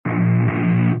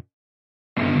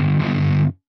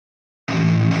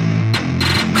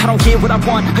don't get what I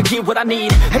want, I get what I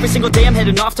need. Every single day I'm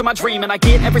heading off to my dream, and I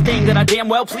get everything that I damn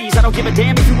well please. I don't give a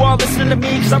damn if you all listening to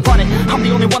me, cause I run it. I'm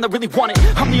the only one that really want it,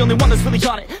 I'm the only one that's really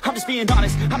on it. I'm just being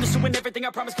honest, I'm just doing everything I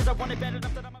promise, cause I want it bad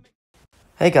enough that I'm a...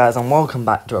 Hey guys, and welcome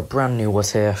back to a brand new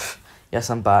What If. Yes,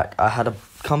 I'm back. I had a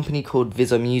company called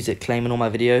Visa Music claiming all my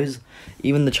videos.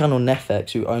 Even the channel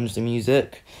Netflix, who owns the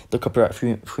music, the copyright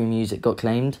free music got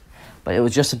claimed. But it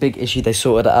was just a big issue, they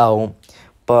sorted it out.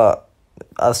 But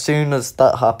as soon as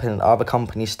that happened, other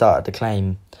companies started to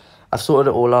claim. I've sorted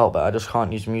it all out, but I just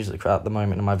can't use music at the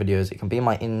moment in my videos. It can be in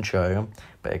my intro,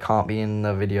 but it can't be in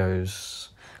the videos,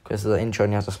 because the intro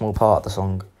only has a small part of the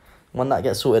song. When that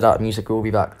gets sorted out, music will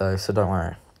be back though, so don't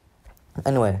worry.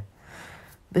 Anyway,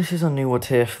 this is a new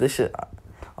What If.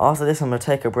 After this, I'm going to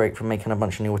take a break from making a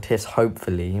bunch of new What Ifs,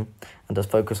 hopefully, and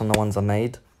just focus on the ones I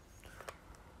made.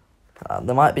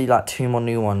 There might be like 2 more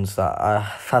new ones that I've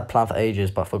had planned for ages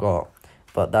but forgot,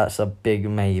 but that's a big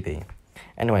maybe.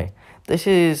 Anyway, this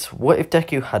is what if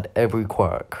Deku had every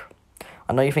quirk.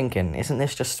 I know you're thinking, isn't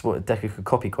this just what Deku could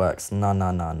copy quirks?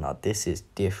 No, this is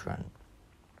different.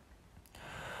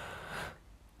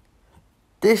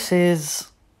 This is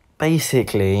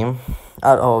basically,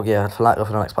 oh yeah, to like for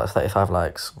the next part, 35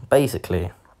 likes.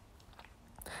 Basically,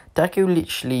 Deku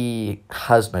literally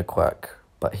has no quirk,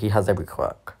 but he has every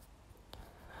quirk.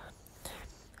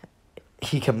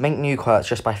 He can make new quirks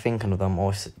just by thinking of them,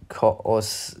 or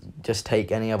just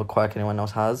take any other quirk anyone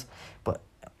else has. But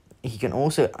he can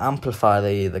also amplify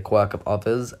the quirk of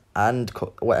others, and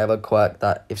whatever quirk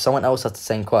that, if someone else has the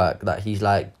same quirk that he's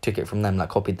like took it from them, like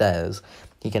copied theirs,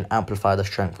 he can amplify the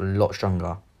strength a lot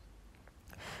stronger.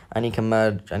 And he can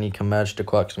merge the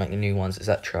quirks to make the new ones,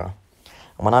 etc.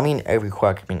 And when I mean every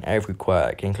quirk, I mean every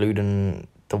quirk, including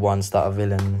the ones that are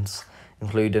villains,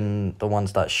 including the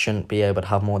ones that shouldn't be able to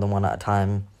have more than one at a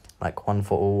time, like one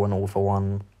for all and all for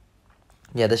one.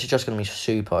 Yeah, this is just going to be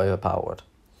super overpowered.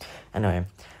 Anyway,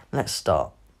 let's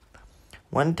start.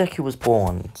 When Deku was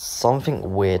born,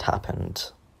 something weird happened.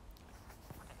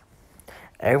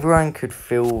 Everyone could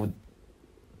feel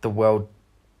the world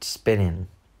spinning.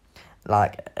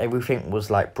 Like, everything was,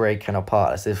 like, breaking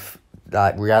apart, as if,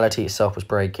 like, reality itself was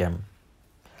breaking.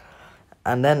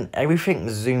 And then everything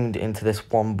zoomed into this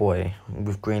one boy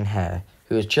with green hair,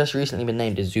 who has just recently been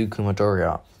named Izuku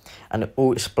Midoriya, and it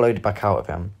all exploded back out of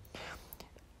him.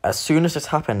 As soon as this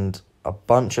happened, a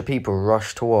bunch of people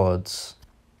rushed towards...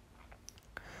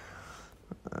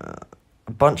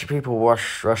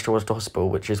 rushed towards the hospital,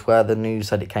 which is where the news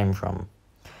said it came from.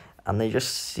 And they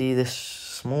just see this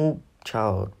small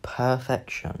child,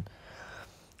 perfection,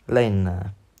 laying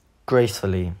there,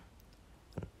 gracefully.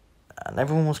 And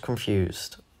everyone was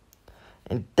confused.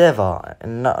 Endeavor,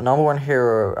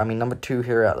 number 2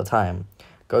 hero at the time,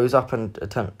 goes up and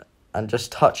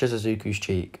just touches Izuku's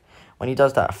cheek. When he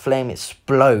does that, a flame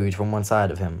explodes from one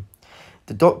side of him.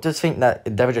 The doctors think that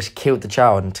Endeavor just killed the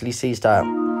child until he sees that...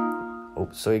 Oh,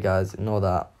 sorry guys, ignore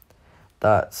that.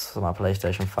 That's my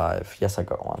PlayStation 5. Yes, I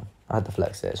got one. I had to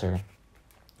flex it, sorry.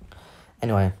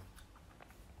 Anyway.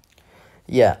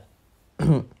 Yeah.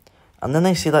 And then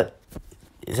they see that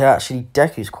it's actually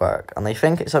Deku's quirk, and they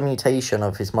think it's a mutation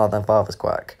of his mother and father's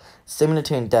quirk, similar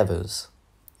to Endeavor's.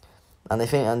 And they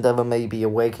think Endeavor maybe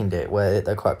awakened it, where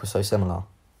their quirk was so similar.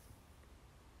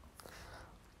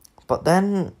 But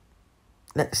then,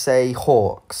 let's say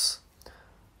Hawks,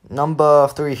 number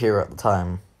 3 hero at the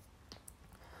time,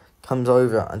 comes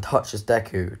over and touches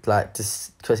Deku, like,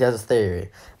 because he has a theory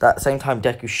that at the same time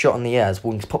Deku shot in the air, his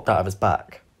wings popped out of his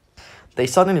back. They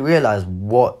suddenly realised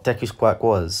what Deku's quirk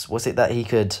was. Was it that he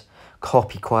could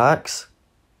copy quirks?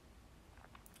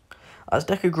 As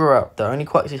Deku grew up, the only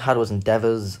quirks he had was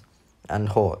Endeavor's and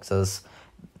Hawks, as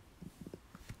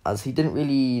he didn't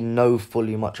really know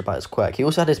fully much about his quirk. He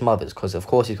also had his mother's, because of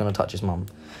course he's going to touch his mum.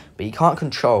 But he can't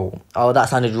control... Oh, that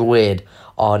sounded weird.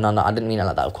 Oh, no, I didn't mean it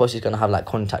like that. Of course he's going to have, like,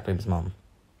 contact with his mum.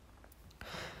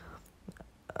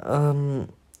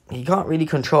 He can't really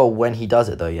control when he does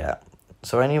it, though, yet.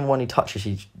 So anyone he touches,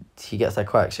 he gets their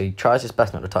quirk. So he tries his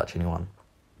best not to touch anyone.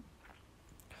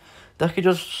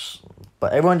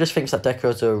 But everyone just thinks that Deku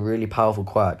has a really powerful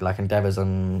quirk, like Endeavor's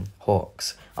and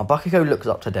Hawks. And Bakugo looks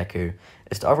up to Deku.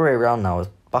 It's the other way around now, as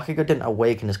Bakugo didn't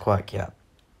awaken his quirk yet.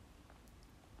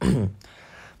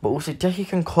 But also, Deku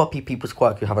can copy people's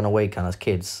quirk who haven't awakened as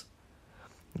kids.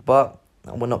 But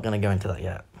we're not going to go into that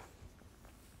yet.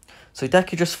 So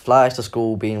Deku just flies to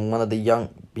school, being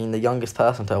the youngest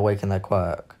person to awaken their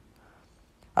quirk.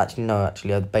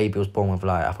 Actually, a baby was born with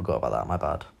light. I forgot about that, my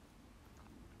bad.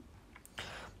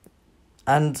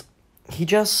 And he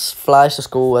just flies to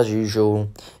school as usual,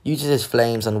 uses his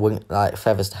flames and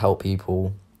feathers to help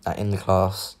people in the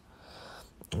class.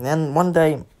 And then one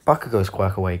day, Bakugo's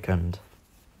quirk awakened.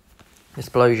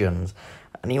 Explosions.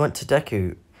 And he went to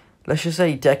Deku. Let's just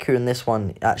say Deku in this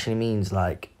one actually means,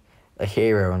 like, a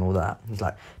hero and all that. He's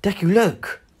like, Deku,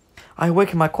 look! I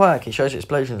awakened my quirk. He shows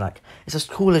explosions, like, it's as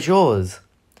cool as yours.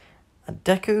 And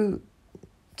Deku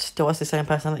still has the same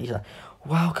personality. He's like,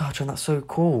 wow, Garchomp, that's so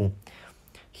cool.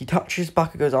 He touches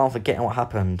Bakugo's arm, forgetting what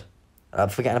happened.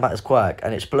 Forgetting about his quirk.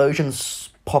 And explosions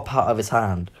pop out of his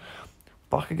hand.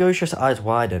 Bakugo's just eyes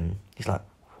widen. He's like,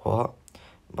 what?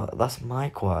 But that's my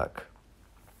quirk.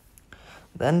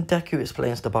 Then Deku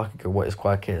explains to Bakugo what his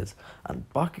quirk is. And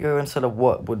Bakugo, instead of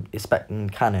what would expect in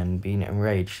canon, being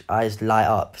enraged, eyes light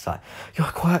up. It's like, your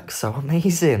quirk's so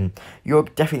amazing. You're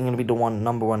definitely going to be the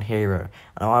number one hero.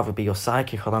 And I'll either be your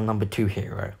sidekick or the number 2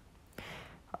 hero.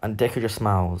 And Deku just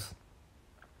smiles.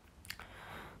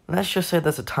 Let's just say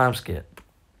there's a time skip.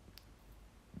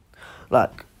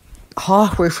 Like,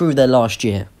 halfway through their last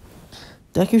year,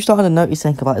 Deku started to notice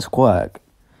something about his quirk.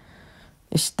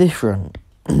 It's different.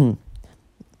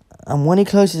 And when he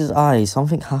closes his eyes,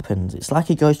 something happens. It's like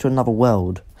he goes to another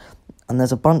world. And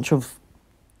there's a bunch of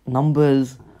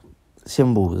numbers,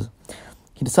 symbols.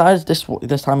 He decides this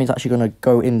time he's actually going to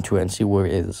go into it and see where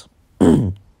it is.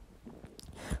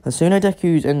 As soon as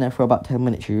Deku's in there for about 10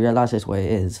 minutes, he realises where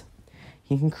it is.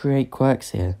 He can create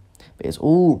quirks here. But it's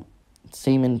all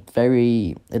seeming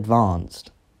very advanced.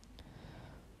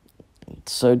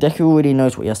 So Deku already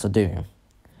knows what he has to do.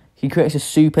 He creates a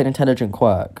super intelligent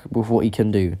quirk with what he can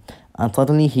do, and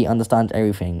suddenly he understands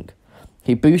everything.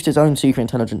 He boosts his own super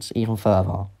intelligence even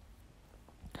further.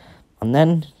 And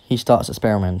then he starts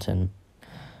experimenting.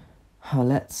 Oh,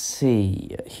 let's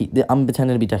see. I'm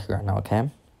pretending to be Deku right now,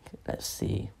 okay? Let's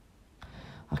see.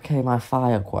 Okay, my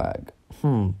fire quirk.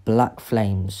 Black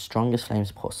flames. Strongest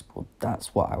flames possible.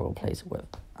 That's what I will replace it with.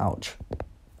 Ouch.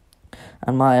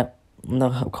 And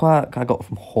the quirk I got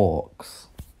from Hawks.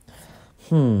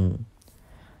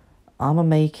 I'ma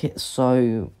make it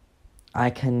so I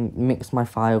can mix my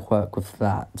fire quirk with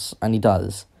that, and he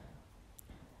does.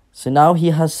 So now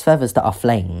he has feathers that are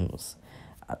flames,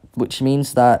 which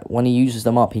means that when he uses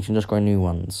them up, he can just grow new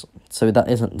ones. So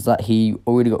that he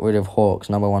already got rid of Hawk's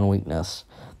number 1 weakness,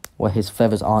 where his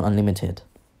feathers aren't unlimited.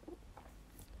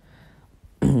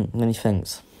 And then he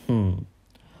thinks,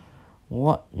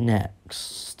 what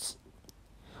next?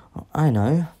 I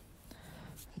know.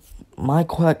 My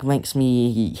quirk makes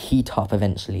me heat up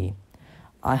eventually.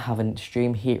 I have an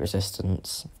extreme heat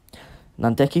resistance.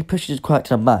 Now Deku pushes his quirk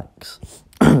to the max.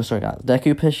 Sorry guys.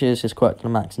 Deku pushes his quirk to the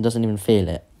max and doesn't even feel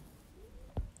it.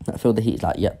 I feel the heat. He's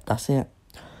like, yep, that's it.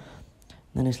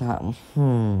 Then he's like,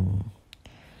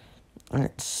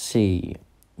 let's see.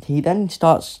 He then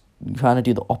starts trying to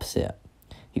do the opposite.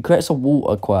 He creates a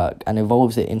water quirk and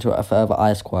evolves it into a further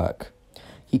ice quirk.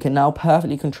 He can now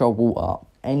perfectly control water.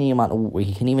 Any amount of water.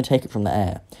 He can even take it from the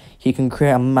air. He can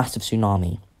create a massive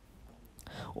tsunami.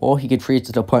 Or he could freeze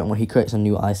to the point where he creates a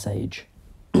new ice age.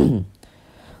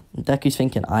 Deku's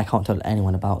thinking, I can't tell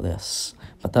anyone about this.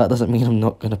 But that doesn't mean I'm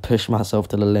not going to push myself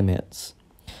to the limits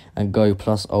and go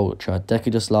plus ultra.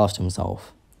 Deku just laughs to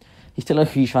himself. He's still a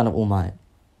huge fan of All Might.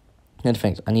 Then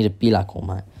thinks, I need to be like All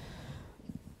Might.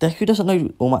 Deku doesn't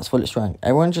know All Might's full strength.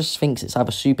 Everyone just thinks it's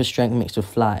either super strength mixed with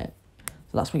flight.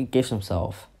 So that's what he gives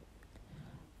himself.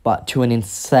 But to an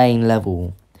insane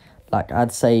level. Like,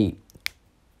 I'd say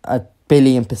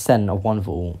 1,000,000,000% of one for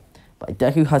all. But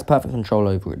Deku has perfect control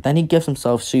over it. Then he gives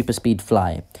himself super speed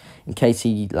fly. In case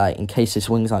his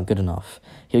wings aren't good enough.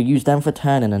 He'll use them for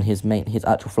turning and his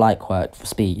actual flight quirk for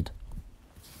speed.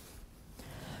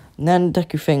 And then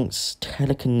Deku thinks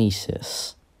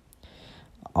telekinesis.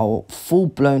 Oh,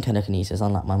 full-blown telekinesis,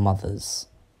 unlike my mother's.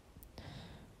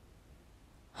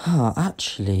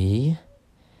 Actually,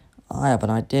 I have an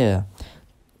idea.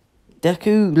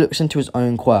 Deku looks into his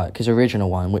own quirk, his original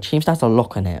one, which seems to have a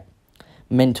lock on it.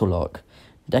 Mental lock.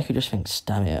 Deku just thinks,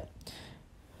 damn it.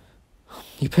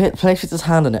 He places his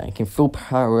hand on it and can feel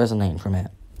power resonating from it.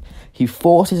 He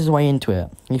forces his way into it.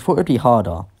 He thought it would be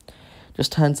harder.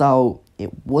 Just turns out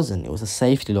it wasn't. It was a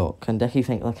safety lock. And Deku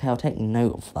thinks, okay, I'll take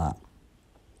note of that.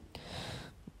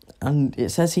 And it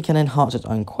says he can enhance his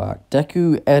own quirk.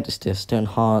 Deku edits this to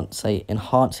enhance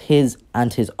his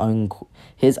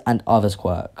and others'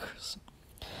 quirks.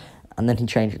 And then he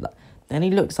changes that. Then he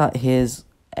looks at his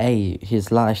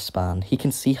lifespan. He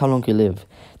can see how long he live.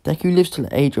 Deku lives to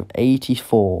the age of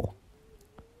 84.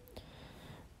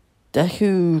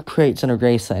 Deku creates an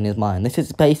eraser in his mind. This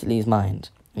is basically his mind.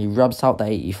 He rubs out the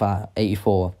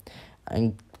 84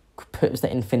 and puts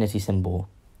the infinity symbol.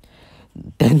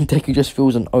 Then Deku just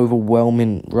feels an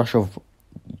overwhelming rush of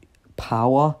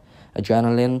power,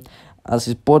 adrenaline, as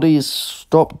his body has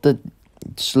stopped the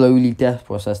slowly death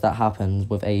process that happens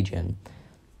with aging.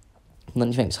 And then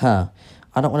he thinks, I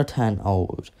don't want to turn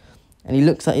old. And he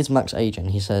looks at his max age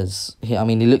and he says, he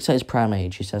looks at his prime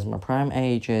age. He says, my prime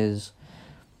age is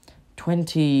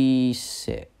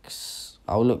 26.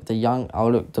 I'll look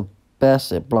the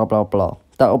best at blah, blah, blah.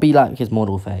 That'll be like his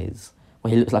model phase,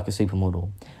 where he looks like a supermodel.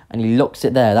 And he looks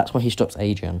it there, that's when he stops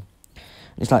aging.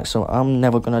 And it's like, so I'm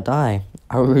never going to die.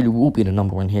 I really will be the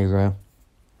 #1 hero.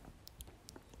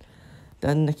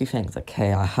 Then Nicky thinks,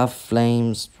 okay, I have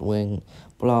flames, wing,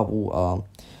 blah, blah, blah.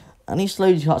 And he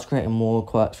slowly starts creating more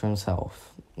quirks for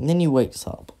himself. And then he wakes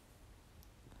up.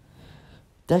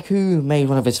 Deku made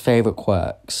one of his favourite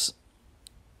quirks.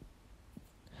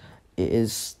 It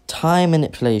is time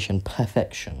manipulation,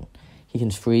 perfection. He can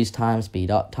freeze time,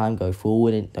 speed up time, go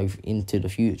forward, into the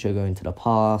future, go into the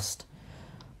past.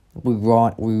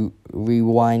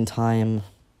 Rewind time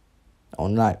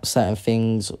on like certain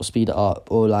things, or speed it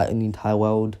up, or like in the entire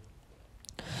world.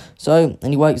 So,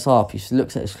 and he wakes up, he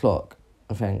looks at his clock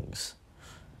and thinks,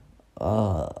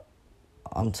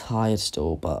 I'm tired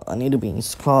still, but I need to be in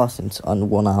this class in under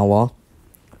 1 hour.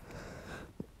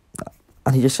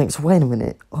 And he just thinks, wait a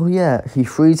minute, oh yeah, he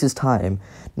freezes time.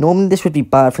 Normally this would be a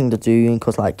bad thing to do,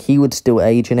 because like he would still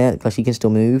age in it, because he can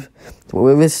still move. But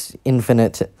with his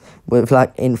infinite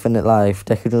life,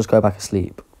 Deku can just go back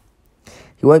asleep.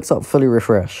 He wakes up fully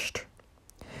refreshed.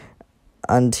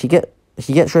 And he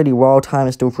gets ready while time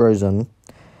is still frozen.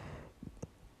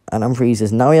 And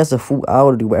unfreezes. Now he has a full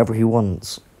hour to do whatever he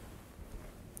wants.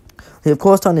 He of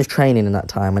course done his training in that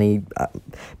time, and he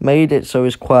made it so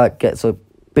his quirk gets a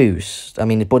boost.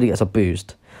 His body gets a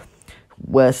boost.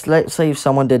 Where, let's say if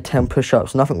someone did 10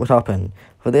 push-ups, nothing would happen.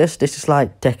 For this is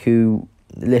like Deku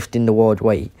lifting the world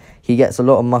weight. He gets a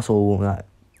lot of muscle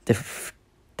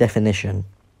definition.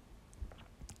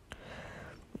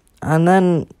 And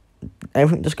then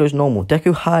everything just goes normal.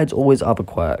 Deku hides all his other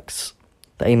quirks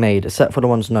that he made, except for the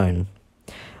ones known.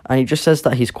 And he just says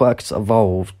that his quirks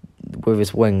evolved with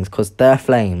his wings, because they're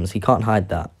flames. He can't hide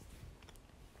that.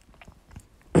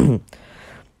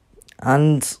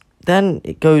 And then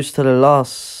it goes to the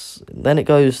last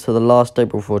day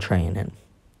before training.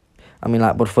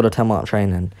 Before the 10-month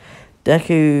training.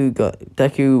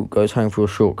 Deku goes home through a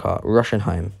shortcut, rushing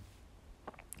home.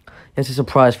 It's a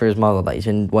surprise for his mother that he's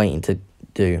been waiting to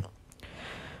do.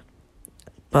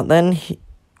 But then he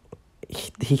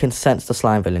can sense the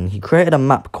slime villain. He created a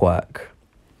map quirk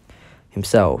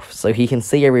himself, so he can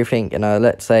see everything in a,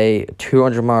 let's say,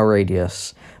 200-mile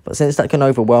radius. But since that can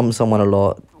overwhelm someone a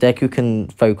lot, Deku can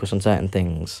focus on certain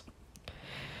things.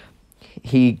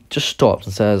 He just stops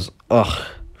and says, ugh,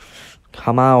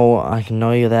 come out, I can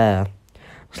know you're there.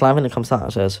 Slime villain comes out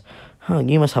and says,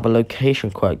 you must have a location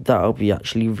quirk. That'll be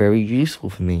actually very useful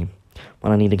for me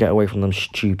when I need to get away from them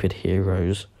stupid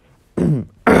heroes.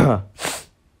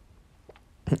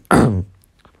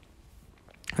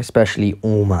 Especially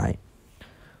All Might.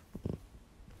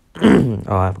 Oh,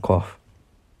 I have a cough.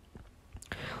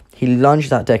 He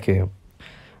lunges at Deku,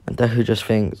 and Deku just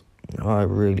thinks, I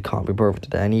really can't be bothered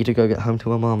today. I need to go get home to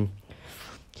my mum.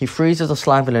 He freezes the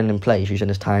slime villain in place using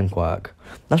his time quirk.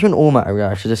 That's when All Might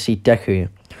realizes to see Deku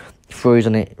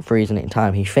freezing it in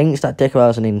time. He thinks that Deku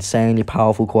has an insanely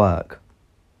powerful quirk.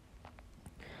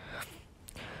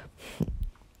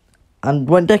 And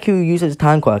when Deku uses his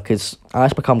time quirk, his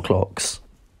eyes become clocks.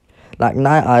 Like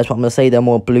night eyes, but I'm going to say they're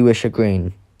more bluish or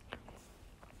green.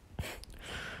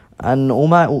 And All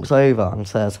Might walks over and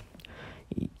says,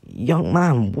 young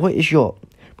man, what is your...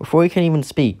 Before he can even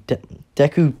speak,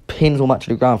 Deku pins All Might to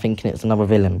the ground thinking it's another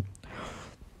villain.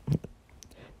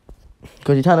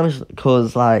 Because he tells him,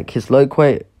 because like his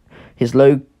locator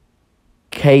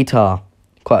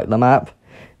quirk, the map,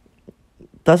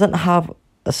 doesn't have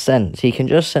a sense. He can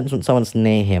just sense when someone's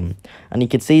near him, and he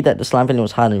could see that the slime villain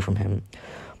was hiding from him.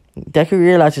 Deku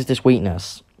realizes this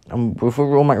weakness, and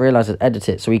before All Might realizes, edit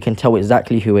it so he can tell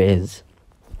exactly who it is.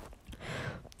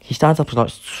 He stands up and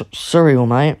is like, sorry, All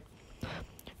Might.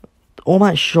 All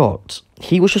Might's shocked.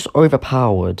 He was just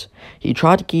overpowered. He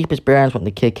tried to keep his bearings when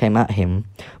the kid came at him,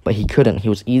 but he couldn't. He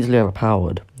was easily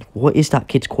overpowered. What is that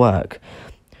kid's quirk?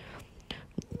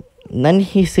 And then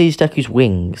he sees Deku's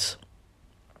wings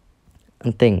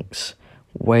and thinks,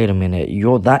 wait a minute,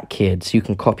 you're that kid, so you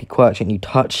can copy quirks when you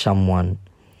touch someone.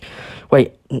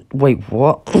 Wait,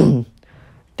 what?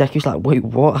 Deku's like, wait,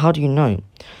 what? How do you know?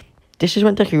 This is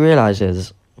when Deku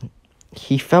realizes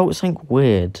he felt something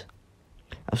weird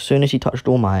as soon as he touched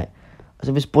All Might, as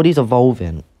if his body's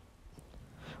evolving.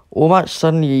 All Might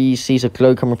suddenly sees a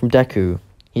glow coming from Deku.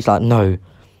 He's like, no,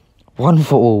 one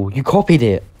for all, you copied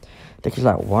it. Deku's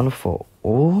like, one for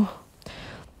all?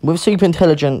 With super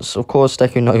intelligence, of course,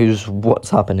 Deku knows what's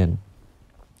happening.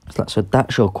 It's like, so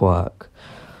that's your quirk.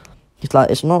 It's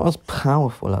like, it's not as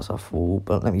powerful as I thought,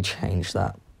 but let me change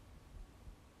that.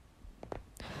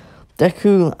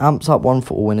 Deku amps up one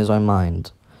for all in his own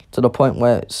mind, to the point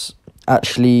where it's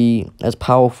actually as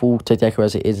powerful to Deku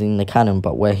as it is in the canon,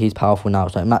 but where he's powerful now,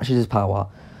 so it matches his power.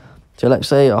 So let's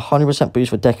say 100% boost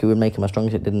for Deku would make him as strong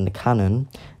as it did in the canon.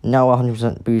 Now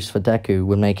 100% boost for Deku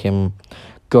would make him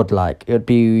godlike. It would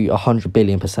be 100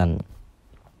 billion%.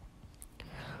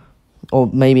 Or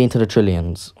maybe into the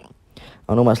trillions.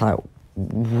 And almost like,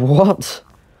 what?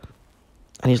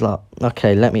 And he's like,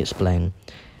 okay, let me explain.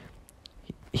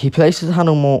 He places his hand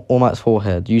on All Might's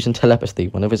forehead using telepathy,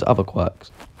 one of his other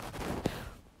quirks,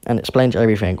 and explains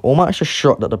everything. All Might's just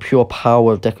shocked at the pure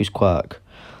power of Deku's quirk,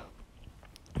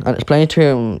 and explains to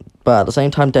him, but at the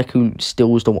same time Deku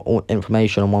steals the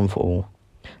information on One for All.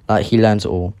 Like, he learns it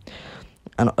all,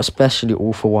 and especially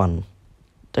All for One.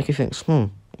 Deku thinks,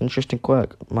 interesting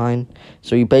quirk, mine.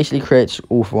 So he basically creates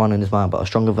All for One in his mind, but a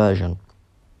stronger version.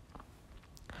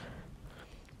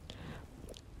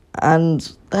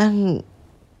 And then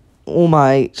All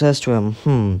Might says to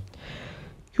him,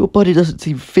 your body doesn't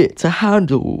seem fit to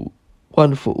handle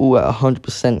One for All at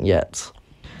 100% yet.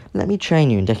 Let me train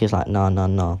you. And Deku's like,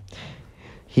 nah.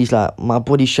 He's like, my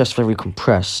body's just very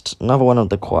compressed. Another one of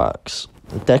the quirks.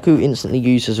 Deku instantly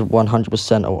uses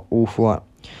 100% of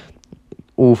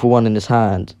All for One in his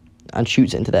hand and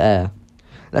shoots it into the air.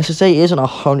 Let's just say it isn't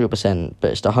 100%,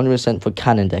 but it's the 100% for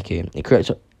canon Deku. It creates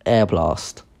an air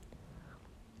blast.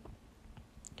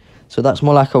 So that's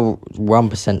more like a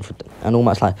 1% for, and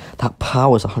almost like, that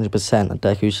power's 100%. And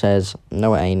Deku says,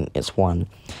 no it ain't, it's 1.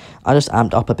 I just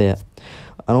amped up a bit.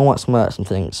 And almost smirks and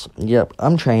thinks, yep,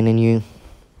 I'm training you.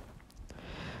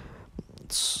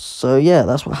 So yeah,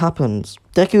 that's what happens.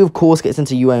 Deku of course gets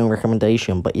into UA on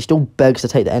recommendation, but he still begs to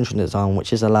take the entrance exam,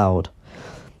 which is allowed.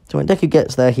 So when Deku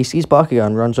gets there, he sees Bakugo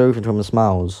and runs over to him and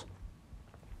smiles.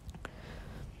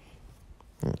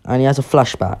 And he has a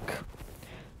flashback.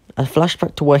 A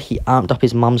flashback to where he amped up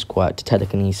his mum's quirk to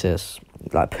telekinesis.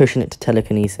 Like, pushing it to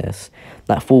telekinesis.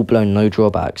 Like, full-blown, no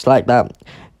drawbacks. Like that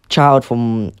child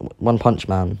from One Punch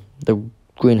Man. The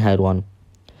green-haired one.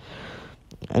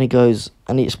 And he goes,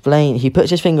 and he puts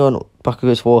his finger on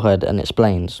Bakugo's forehead and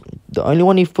explains. The only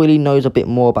one who fully knows a bit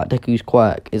more about Deku's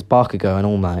quirk is Bakugo and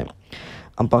All Might.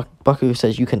 And Bakugo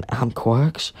says, you can amp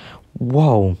quirks?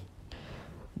 Whoa.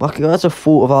 Bakugo has a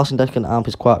thought of asking Deku to amp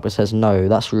his quirk, but says, no,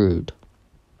 that's rude.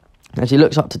 As he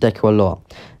looks up to Deku a lot.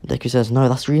 Deku says, no,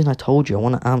 that's the reason I told you, I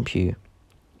want to amp you.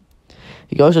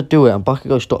 He goes to do it, and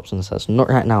Bakugo stops and says, not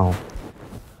right now.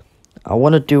 I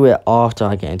want to do it after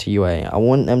I get into UA. I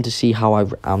want them to see how I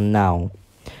am now.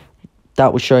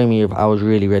 That would show me if I was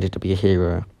really ready to be a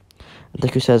hero. And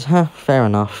Deku says, fair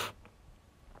enough.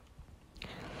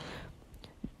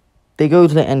 They go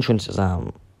to the entrance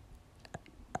exam.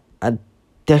 And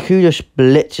Deku just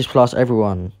blitzes past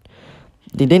everyone.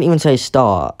 They didn't even say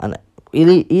start, and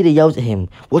Ida yells at him,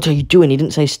 what are you doing? He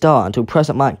didn't say start until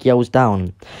President Mike yells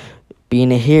down.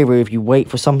 Being a hero, if you wait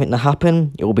for something to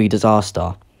happen, it will be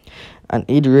disaster. And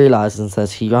Ida realises and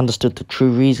says he understood the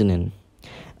true reasoning.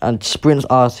 And sprints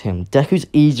after him. Deku's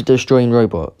easy destroying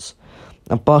robots.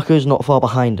 And Bakugo's not far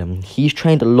behind him. He's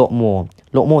trained a lot more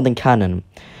than canon.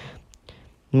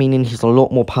 Meaning he's a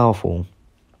lot more powerful.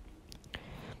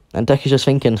 And Deku's just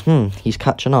thinking, he's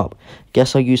catching up.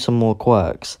 Guess I'll use some more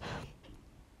quirks.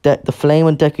 The flame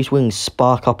on Deku's wings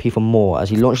spark up even more as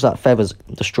he launches out feathers,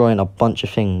 destroying a bunch of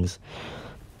things.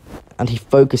 And he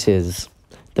focuses.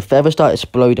 The feathers start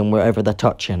exploding wherever they're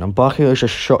touching, and Bakugo's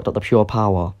just shocked at the pure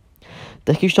power.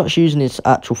 Deku starts using his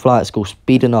actual flight skill,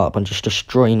 speeding up and just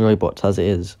destroying robots as it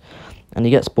is. And he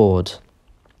gets bored.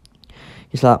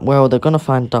 He's like, well, they're gonna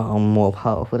find out I'm more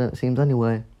powerful than it seems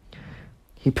anyway.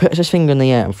 He puts his finger in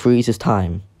the air and freezes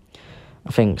time.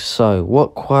 I think, so,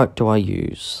 what quirk do I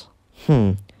use?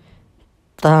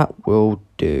 That will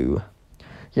do.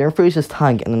 He unfreezes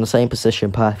time, getting in the same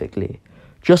position perfectly.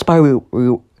 Just by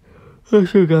I'm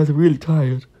sure guys are really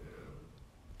tired.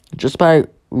 Just by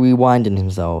rewinding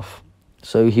himself.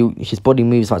 So his body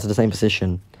moves back to the same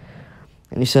position.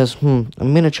 And he says, a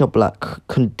miniature black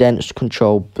condensed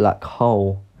control black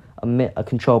hole. A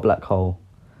control black hole.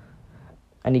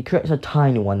 And he creates a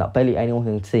tiny one that barely anyone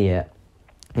can see it.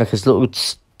 Like his little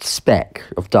speck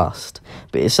of dust.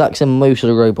 But it sucks in most of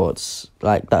the robots,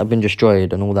 like, that have been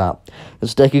destroyed and all that. And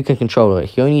so Deku can control it.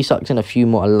 He only sucks in a few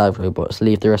more alive robots,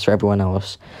 leave the rest for everyone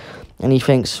else. And he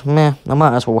thinks, I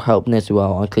might as well help Nezu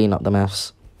out and clean up the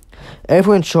mess.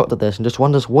 Everyone's shocked at this and just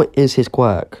wonders what is his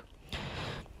quirk.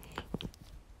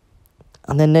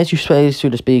 And then Nezu says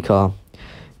through the speaker,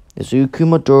 Izuku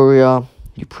Midoriya,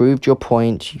 you proved your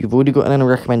point. You've already gotten any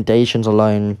recommendations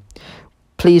alone.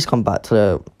 Please come back to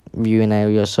the viewing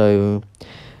area so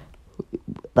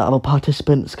the other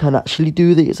participants can actually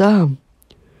do the exam.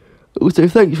 Also,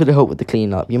 thanks for the help with the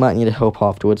cleanup. You might need help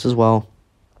afterwards as well.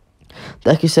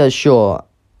 Deku says sure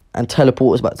and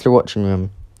teleports back to the watching room.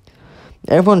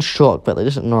 Everyone's shocked, but they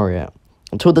just ignore it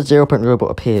until the 0-point robot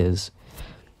appears.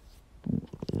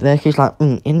 Deku's like,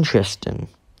 interesting.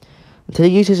 Until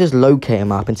he uses his locator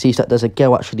map and sees that there's a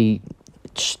girl actually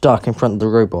stuck in front of the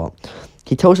robot.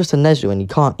 He tells us to Nezu and he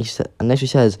can't. And Nezu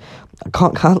says, I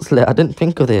can't cancel it. I didn't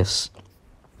think of this.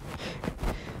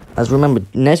 As remember,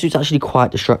 Nezu's actually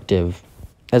quite destructive,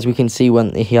 as we can see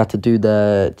when he had to do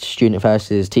the student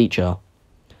versus teacher.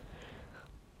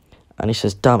 And he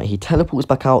says, damn it, he teleports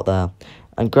back out there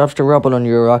and grabs the rubble on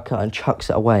Uraraka and chucks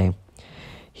it away.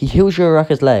 He heals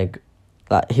Uraraka's leg,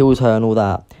 like heals her and all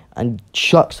that, and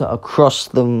chucks it across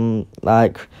the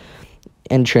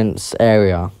entrance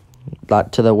area,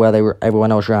 like to the where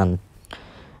everyone else ran.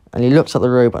 And he looks at the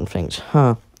robot and thinks,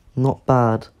 not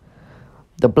bad.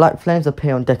 The black flames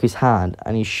appear on Deku's hand,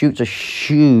 and he shoots a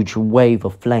huge wave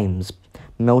of flames,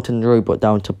 melting the robot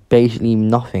down to basically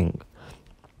nothing.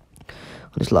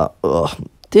 I'm just like, ugh,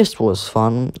 this was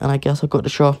fun, and I guess I got to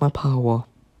show off my power.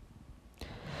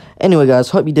 Anyway, guys,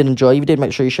 hope you did enjoy. If you did,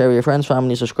 make sure you share with your friends,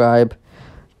 family, subscribe.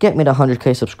 Get me to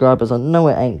 100k subscribers. I know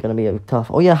it ain't going to be tough.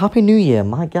 Oh, yeah, Happy New Year.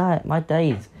 My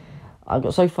days. I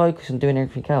got so focused on doing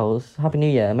everything else. Happy New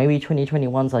Year. Maybe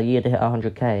 2021's our year to hit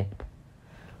 100k.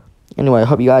 Anyway, I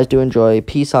hope you guys do enjoy.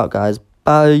 Peace out, guys.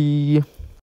 Bye.